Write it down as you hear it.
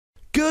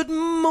Good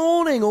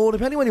morning, or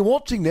depending when you're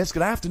watching this,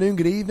 good afternoon,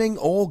 good evening,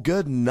 or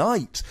good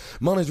night.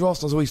 My name is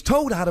Ross, as always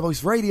told, I had a voice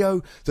for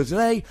radio, so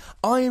today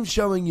I am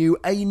showing you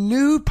a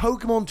new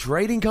Pokemon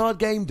trading card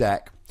game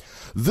deck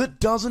that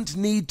doesn't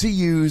need to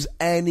use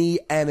any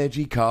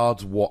energy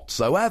cards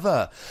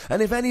whatsoever.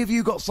 And if any of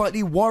you got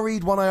slightly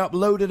worried when I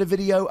uploaded a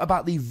video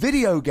about the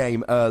video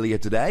game earlier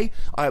today,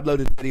 I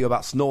uploaded a video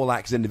about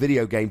Snorlax in the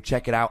video game,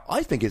 check it out,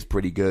 I think it's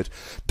pretty good.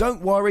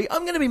 Don't worry,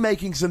 I'm going to be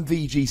making some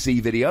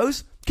VGC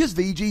videos, because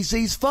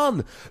VGC's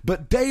fun,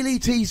 but daily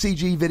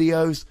TCG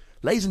videos,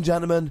 ladies and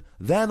gentlemen,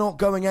 they're not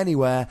going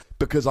anywhere,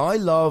 because I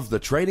love the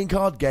trading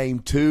card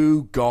game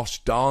too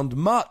gosh darned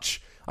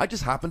much. I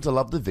just happen to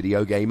love the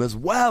video game as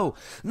well.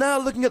 Now,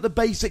 looking at the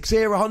basics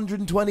here,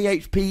 120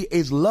 HP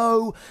is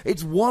low.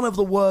 It's one of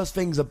the worst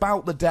things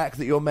about the deck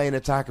that your main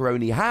attacker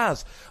only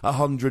has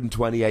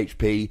 120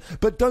 HP.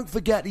 But don't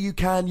forget that you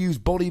can use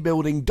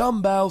bodybuilding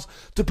dumbbells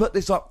to put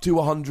this up to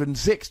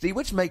 160,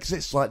 which makes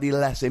it slightly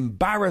less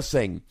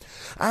embarrassing.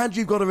 And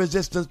you've got a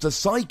resistance to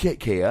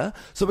Psychic here.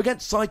 So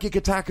against Psychic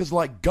attackers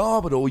like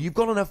Garbodor, you've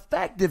got an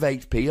effective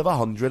HP of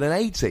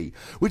 180,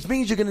 which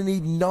means you're going to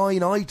need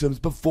 9 items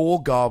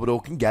before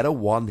Garbodor can get a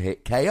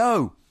one-hit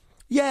KO.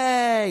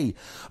 Yay!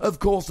 Of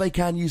course, they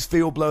can use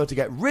Field Blower to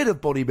get rid of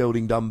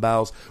bodybuilding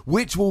dumbbells,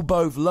 which will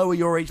both lower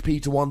your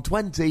HP to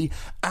 120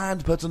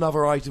 and put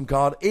another item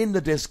card in the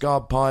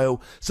discard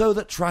pile so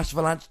that Trash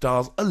Avalanche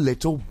does a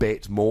little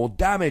bit more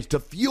damage to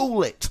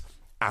fuel it,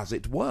 as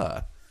it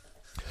were.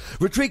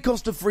 Retreat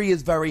cost of 3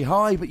 is very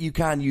high, but you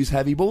can use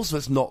Heavy Ball, so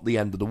it's not the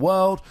end of the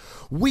world.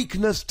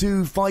 Weakness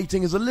to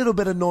fighting is a little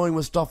bit annoying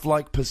with stuff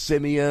like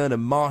Persimmon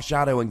and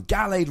Marshadow and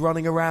Gallade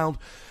running around,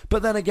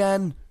 but then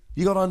again,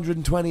 you got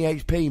 120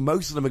 HP,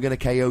 most of them are going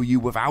to KO you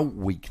without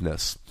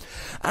weakness.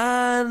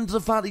 And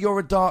the fact that you're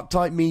a dark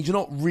type means you're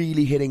not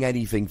really hitting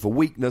anything for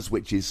weakness,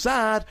 which is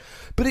sad,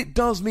 but it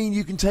does mean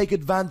you can take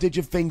advantage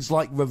of things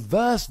like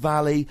Reverse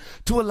Valley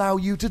to allow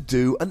you to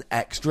do an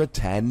extra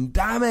 10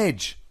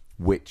 damage.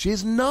 Which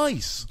is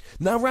nice.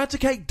 Now,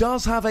 Raticate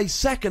does have a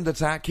second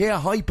attack here,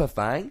 Hyper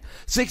Fang.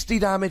 60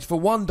 damage for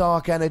 1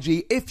 Dark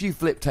Energy. If you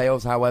flip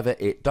tails, however,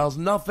 it does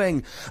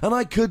nothing. And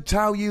I could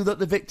tell you that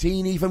the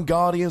Victini from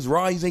Guardians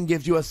Rising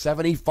gives you a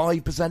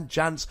 75%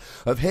 chance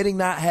of hitting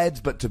that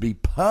head, but to be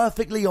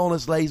perfectly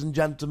honest, ladies and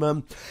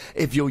gentlemen,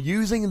 if you're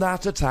using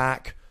that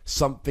attack,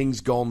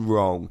 something's gone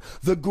wrong.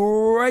 The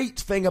great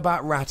thing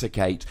about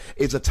Raticate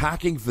is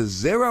attacking for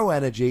 0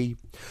 energy,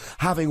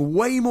 having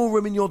way more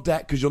room in your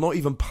deck because you're not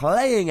even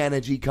playing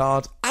energy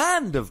cards,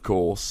 and of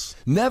course,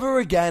 never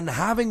again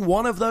having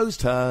one of those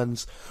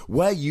turns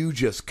where you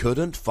just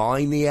couldn't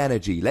find the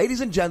energy.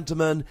 Ladies and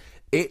gentlemen,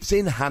 it's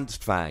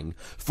Enhanced Fang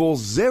for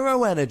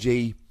 0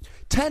 energy,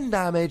 10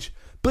 damage,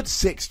 but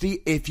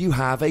 60 if you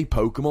have a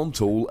Pokemon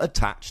tool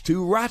attached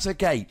to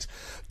Raticate.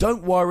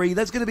 Don't worry,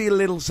 there's going to be a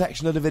little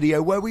section of the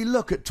video where we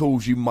look at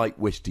tools you might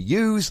wish to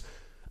use.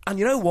 And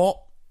you know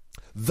what?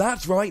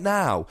 That's right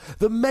now.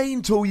 The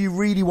main tool you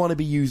really want to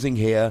be using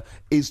here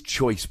is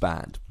Choice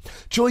Band.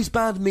 Choice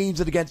Band means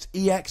that against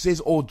EXs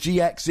or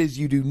GXs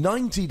you do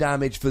 90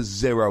 damage for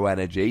 0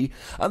 energy,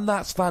 and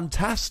that's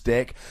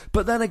fantastic,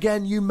 but then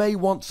again you may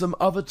want some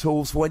other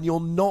tools for when you're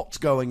not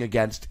going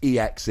against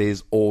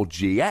EXs or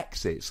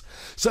GXs.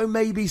 So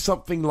maybe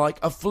something like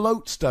a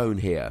Float Stone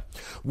here.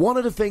 One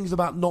of the things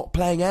about not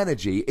playing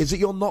energy is that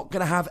you're not going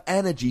to have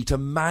energy to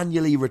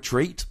manually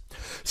retreat.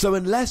 So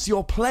unless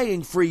you're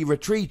playing free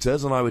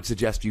retreaters, and I would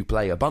suggest you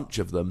play a bunch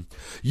of them,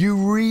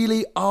 you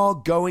really are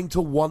going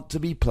to want to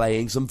be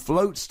playing some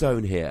Float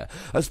Stone here.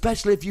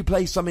 Especially if you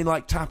play something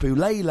like Tapu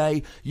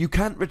Lele, you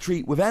can't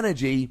retreat with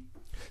energy,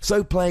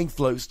 so playing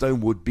Float Stone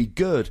would be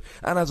good.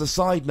 And as a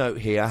side note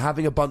here,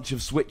 having a bunch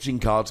of switching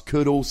cards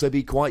could also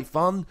be quite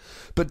fun,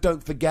 but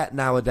don't forget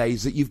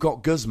nowadays that you've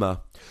got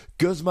Guzma.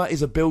 Guzma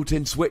is a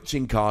built-in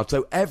switching card,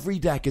 so every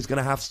deck is going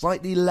to have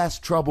slightly less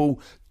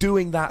trouble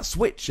doing that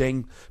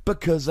switching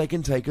because they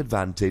can take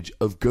advantage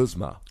of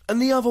Guzma.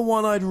 And the other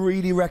one I'd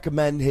really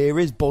recommend here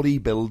is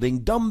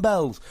bodybuilding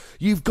dumbbells.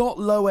 You've got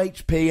low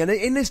HP, and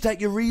in this deck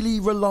you're really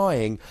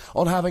relying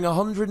on having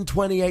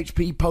 120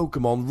 HP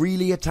Pokemon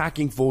really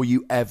attacking for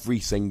you every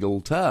single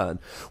turn.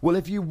 Well,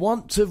 if you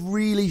want to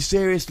really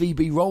seriously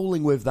be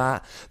rolling with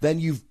that, then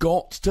you've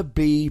got to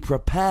be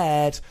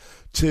prepared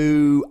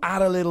to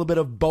add a little bit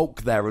of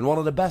bulk there, and one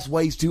of the best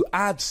ways to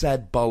add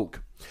said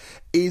bulk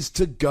is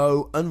to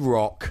go and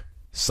rock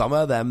some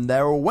of them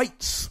there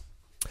weights.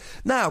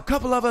 Now, a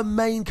couple other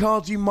main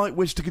cards you might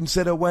wish to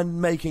consider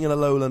when making an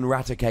Alolan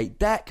Raticate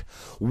deck.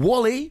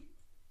 Wally,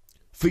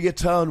 for your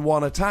turn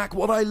 1 attack.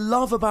 What I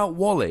love about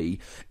Wally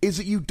is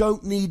that you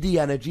don't need the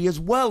energy as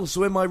well.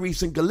 So in my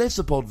recent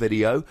Galissapod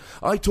video,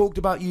 I talked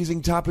about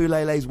using Tapu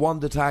Lele's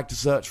Wonder Tag to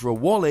search for a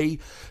Wally,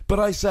 but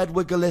I said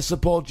with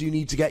Galissapod you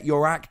need to get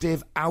your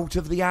active out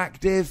of the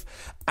active,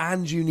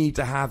 and you need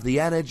to have the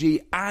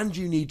energy, and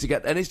you need to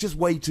get... And it's just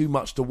way too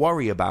much to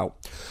worry about.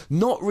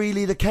 Not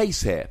really the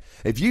case here.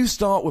 If you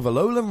start with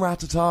Alolan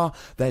Rattata,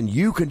 then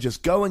you can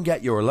just go and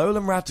get your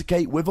Alolan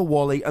Raticate with a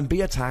Wally and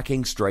be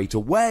attacking straight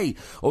away.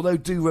 Although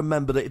do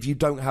remember that if you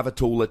don't have a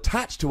tool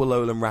attached to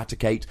Alolan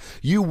Raticate,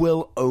 you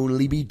will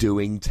only be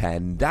doing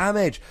 10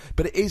 damage.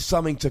 But it is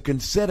something to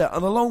consider,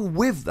 and along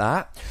with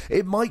that,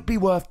 it might be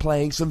worth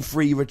playing some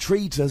free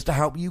retreaters to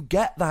help you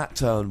get that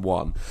turn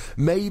 1.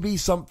 Maybe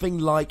something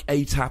like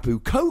a Tapu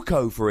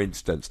Koko, for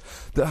instance,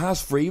 that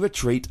has free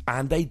retreat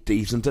and a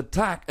decent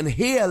attack. And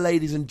here,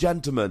 ladies and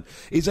gentlemen,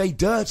 is a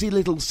dirty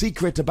little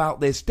secret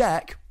about this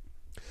deck.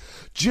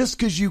 Just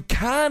because you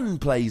can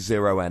play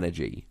zero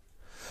energy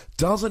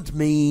doesn't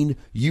mean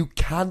you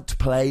can't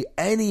play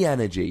any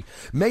energy.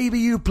 Maybe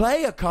you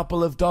play a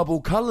couple of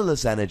double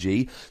colourless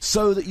energy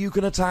so that you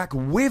can attack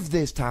with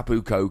this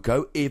Tapu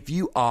Koko if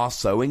you are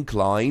so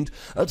inclined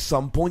at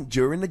some point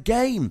during the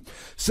game.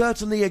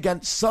 Certainly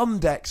against some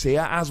decks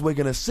here, as we're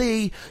going to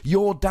see,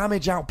 your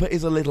damage output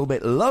is a little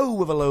bit low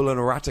with Alolan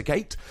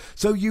Raticate,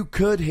 so you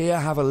could here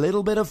have a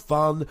little bit of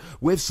fun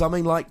with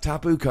something like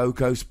Tapu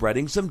Koko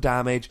spreading some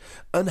damage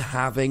and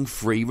having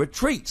free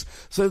retreats.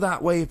 So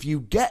that way, if you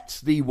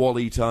get the Wally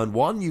turn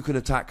 1, you can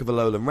attack with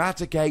Alolan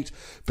Raticate,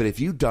 but if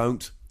you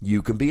don't,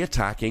 you can be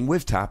attacking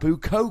with Tapu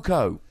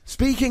Koko.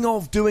 Speaking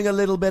of doing a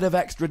little bit of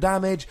extra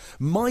damage,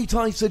 might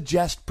I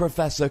suggest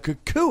Professor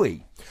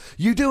Kukui?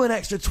 You do an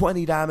extra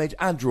 20 damage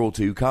and draw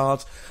 2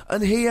 cards,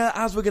 and here,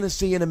 as we're going to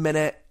see in a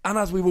minute, and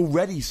as we've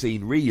already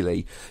seen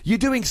really, you're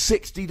doing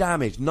 60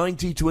 damage,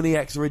 90 to an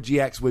EX or a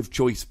GX with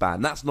Choice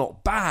Band. That's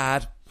not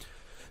bad,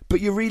 but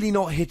you're really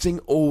not hitting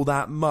all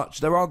that much.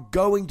 There are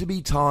going to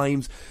be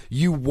times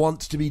you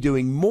want to be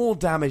doing more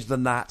damage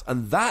than that,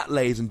 and that,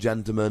 ladies and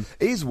gentlemen,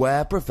 is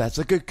where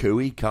Professor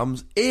Kukui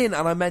comes in.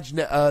 And I mentioned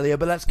it earlier,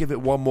 but let's give it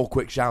one more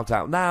quick shout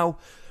out now.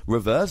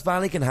 Reverse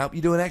Valley can help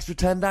you do an extra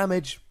 10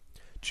 damage.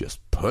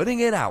 Just putting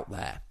it out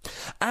there.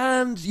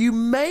 And you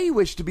may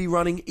wish to be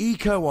running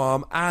Eco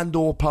Arm and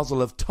or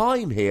Puzzle of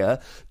Time here.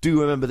 Do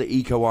remember that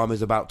Eco Arm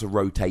is about to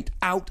rotate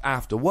out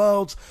after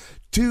Worlds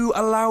to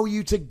allow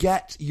you to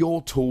get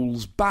your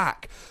tools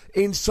back.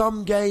 In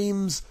some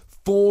games,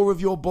 4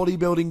 of your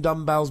bodybuilding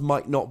dumbbells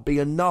might not be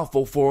enough,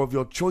 or 4 of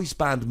your Choice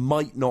Band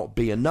might not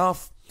be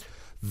enough.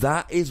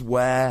 That is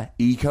where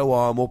Eco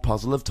Arm or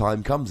Puzzle of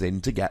Time comes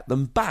in to get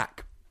them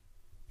back.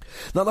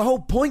 Now, the whole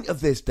point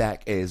of this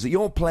deck is that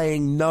you're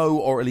playing no,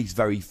 or at least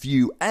very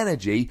few,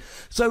 energy,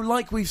 so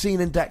like we've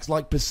seen in decks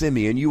like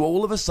Persimmon, you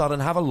all of a sudden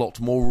have a lot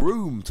more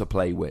room to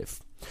play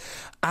with.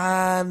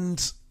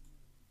 And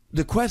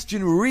the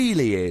question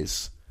really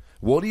is,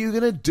 what are you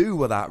going to do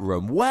with that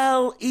room?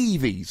 Well,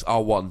 EVs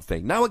are one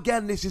thing. Now,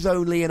 again, this is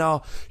only in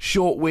our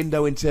short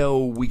window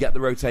until we get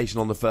the rotation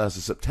on the 1st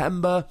of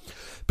September,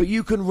 but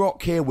you can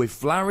rock here with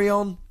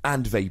Flareon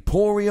and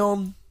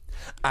Vaporeon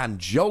and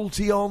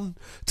Jolteon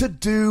to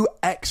do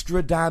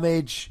extra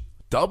damage,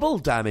 double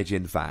damage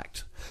in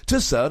fact,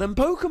 to certain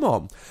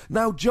Pokemon.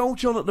 Now,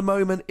 Jolteon at the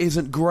moment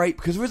isn't great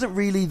because there isn't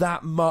really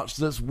that much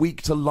that's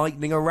weak to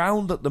lightning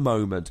around at the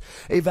moment.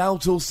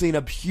 Yveltal's seen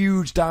a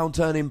huge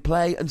downturn in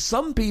play, and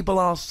some people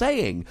are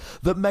saying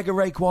that Mega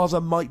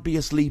Rayquaza might be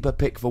a sleeper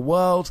pick for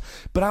Worlds,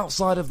 but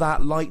outside of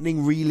that,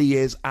 lightning really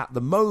is, at the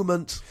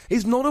moment,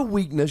 is not a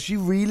weakness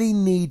you really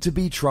need to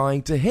be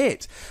trying to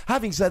hit.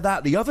 Having said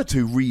that, the other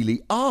two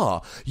really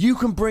are. You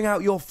can bring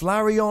out your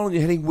Flareon and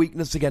you're hitting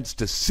weakness against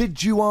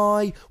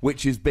Decidueye,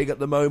 which is big at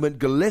the moment,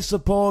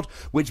 Golisopod,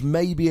 which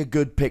may be a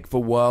good pick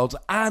for Worlds,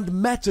 and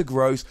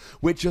Metagross,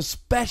 which,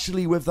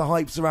 especially with the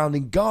hype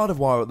surrounding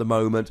Gardevoir at the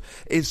moment,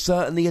 is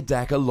certainly a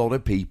deck a lot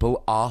of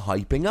people are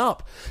hyping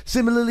up.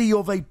 Similarly,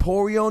 your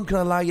Vaporeon can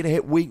allow you to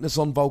hit weakness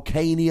on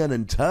Volcanion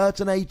and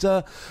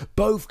Turtonator,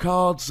 both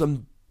cards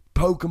and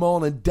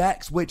Pokemon and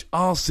decks which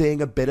are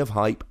seeing a bit of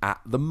hype at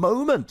the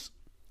moment.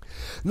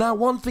 Now,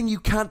 one thing you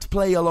can't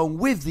play along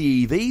with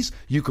the EVs,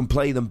 you can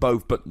play them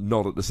both but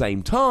not at the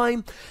same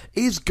time,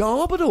 is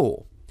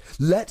Garbodor.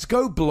 Let's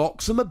go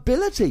block some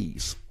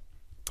abilities.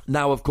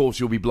 Now, of course,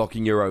 you'll be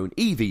blocking your own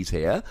EVs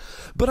here,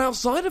 but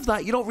outside of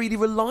that, you're not really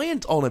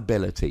reliant on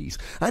abilities,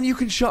 and you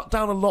can shut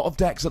down a lot of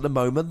decks at the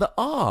moment that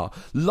are,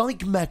 like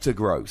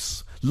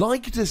Metagross,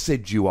 like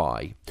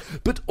Decidueye,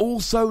 but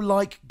also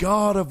like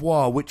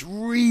Gardevoir, which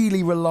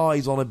really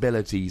relies on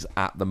abilities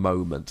at the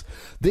moment.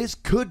 This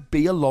could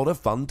be a lot of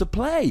fun to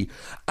play,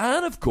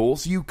 and of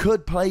course, you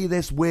could play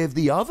this with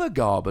the other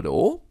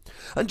Garbodor,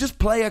 and just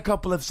play a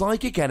couple of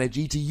Psychic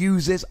Energy to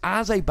use this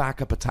as a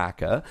backup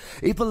attacker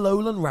if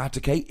Alolan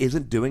Raticate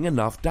isn't doing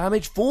enough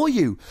damage for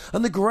you.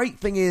 And the great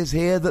thing is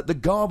here that the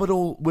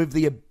Garbodor with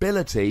the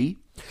ability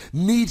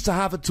needs to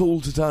have a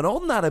tool to turn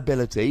on that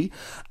ability,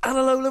 and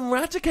Alolan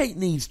Raticate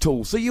needs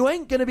tools, so you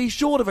ain't going to be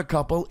short of a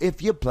couple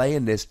if you're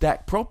playing this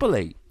deck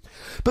properly.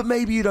 But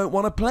maybe you don't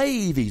want to play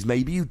EVs,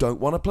 maybe you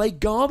don't want to play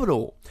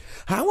Garbodor.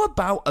 How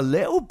about a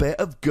little bit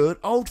of good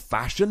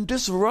old-fashioned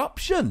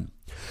disruption?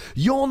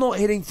 You're not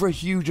hitting for a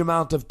huge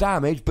amount of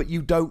damage, but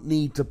you don't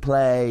need to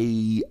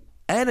play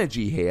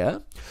energy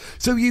here.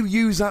 So you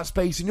use that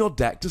space in your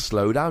deck to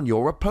slow down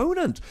your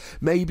opponent.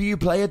 Maybe you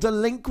play a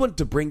Delinquent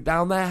to bring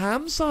down their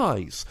ham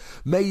size.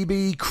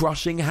 Maybe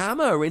Crushing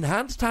Hammer,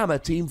 Enhanced Hammer,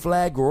 Team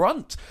Flare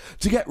Grunt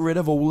to get rid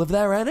of all of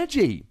their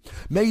energy.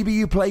 Maybe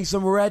you play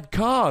some red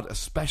card,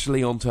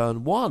 especially on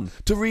turn 1,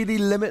 to really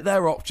limit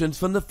their options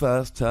from the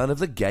first turn of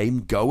the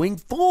game going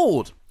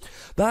forward.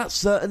 That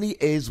certainly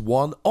is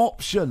one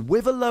option.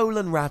 With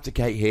Alolan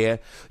Raticate here,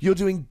 you're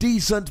doing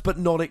decent but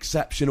not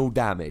exceptional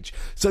damage.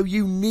 So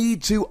you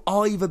need to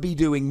either be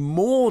doing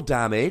more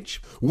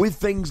damage with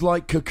things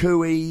like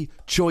Kukui,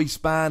 Choice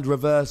Band,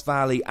 Reverse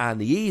Valley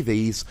and the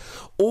EVs,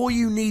 or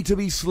you need to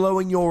be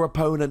slowing your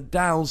opponent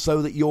down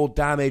so that your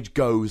damage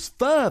goes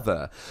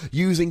further,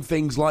 using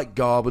things like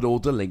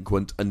Garbodor,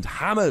 Delinquent and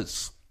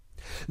Hammers.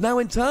 Now,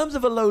 in terms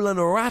of Alolan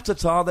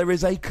Rattata, there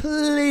is a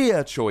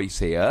clear choice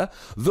here.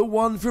 The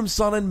one from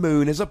Sun and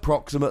Moon is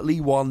approximately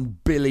 1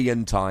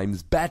 billion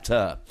times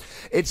better.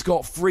 It's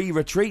got free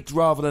retreat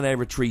rather than a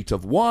retreat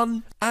of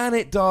 1, and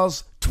it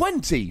does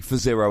 20 for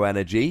 0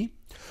 energy,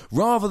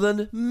 rather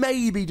than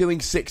maybe doing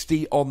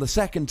 60 on the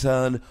second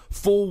turn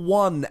for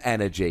 1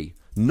 energy.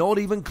 Not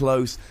even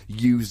close.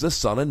 Use the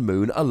Sun and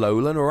Moon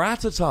Alolan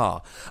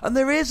Rattata. And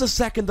there is a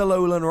second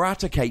Alolan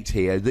Raticate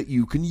here that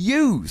you can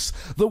use.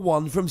 The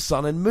one from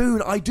Sun and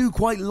Moon. I do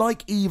quite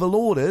like Evil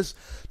Orders.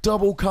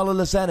 Double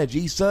colourless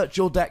energy. Search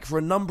your deck for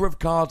a number of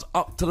cards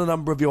up to the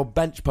number of your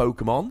bench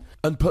Pokemon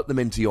and put them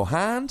into your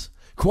hand.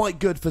 Quite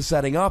good for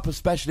setting up,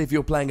 especially if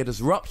you're playing a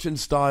disruption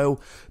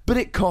style, but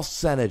it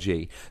costs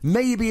energy.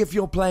 Maybe if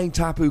you're playing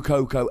Tapu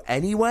Koko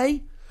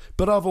anyway,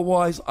 but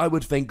otherwise, I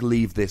would think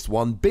leave this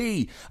one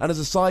be. And as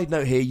a side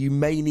note here, you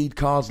may need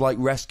cards like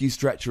Rescue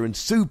Stretcher and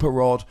Super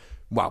Rod.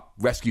 Well,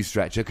 Rescue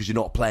Stretcher, because you're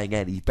not playing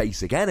any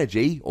basic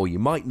energy, or you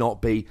might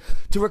not be,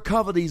 to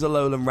recover these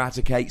Alolan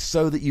Raticates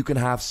so that you can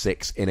have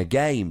 6 in a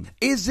game.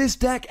 Is this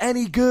deck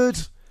any good?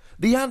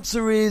 The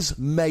answer is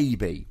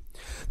maybe.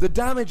 The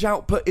damage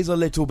output is a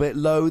little bit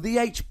low. The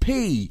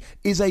HP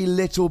is a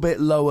little bit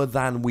lower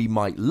than we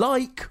might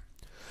like.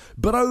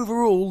 But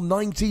overall,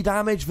 90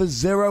 damage for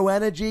 0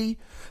 energy,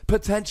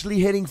 potentially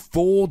hitting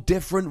 4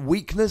 different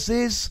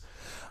weaknesses.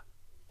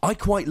 I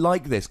quite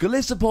like this.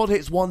 Golisopod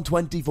hits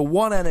 120 for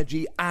 1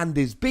 energy and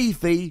is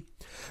beefy.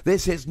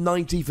 This hits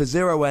 90 for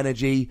 0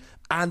 energy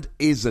and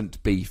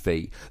isn't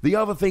beefy. The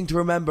other thing to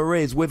remember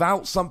is,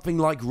 without something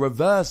like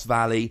Reverse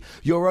Valley,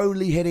 you're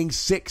only hitting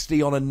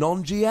 60 on a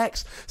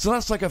non-GX, so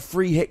that's like a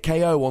free hit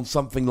KO on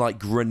something like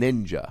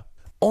Greninja.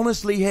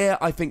 Honestly here,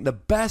 I think the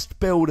best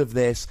build of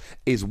this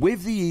is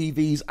with the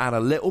EVs and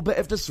a little bit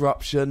of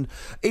disruption.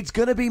 It's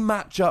going to be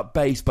matchup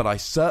based, but I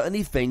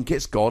certainly think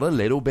it's got a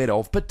little bit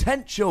of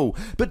potential.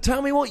 But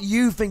tell me what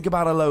you think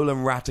about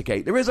Alolan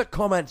Raticate. There is a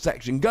comment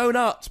section. Go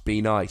nuts.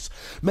 Be nice.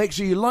 Make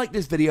sure you like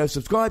this video,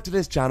 subscribe to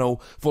this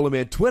channel, follow me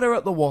on Twitter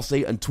at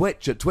TheWassy and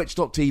Twitch at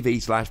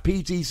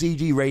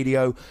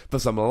twitch.tv/PTCGRadio for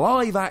some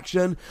live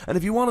action. And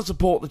if you want to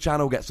support the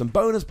channel, get some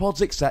bonus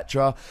pods,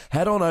 etc.,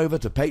 head on over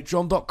to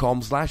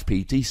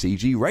patreon.com/PTCGRadio.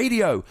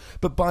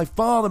 But by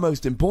far the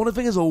most important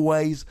thing, as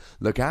always,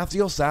 look after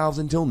yourselves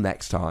until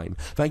next time.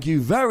 Thank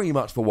you very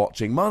much for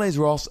watching. My name's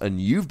Ross,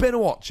 and you've been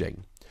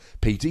watching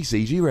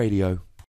PTCG Radio.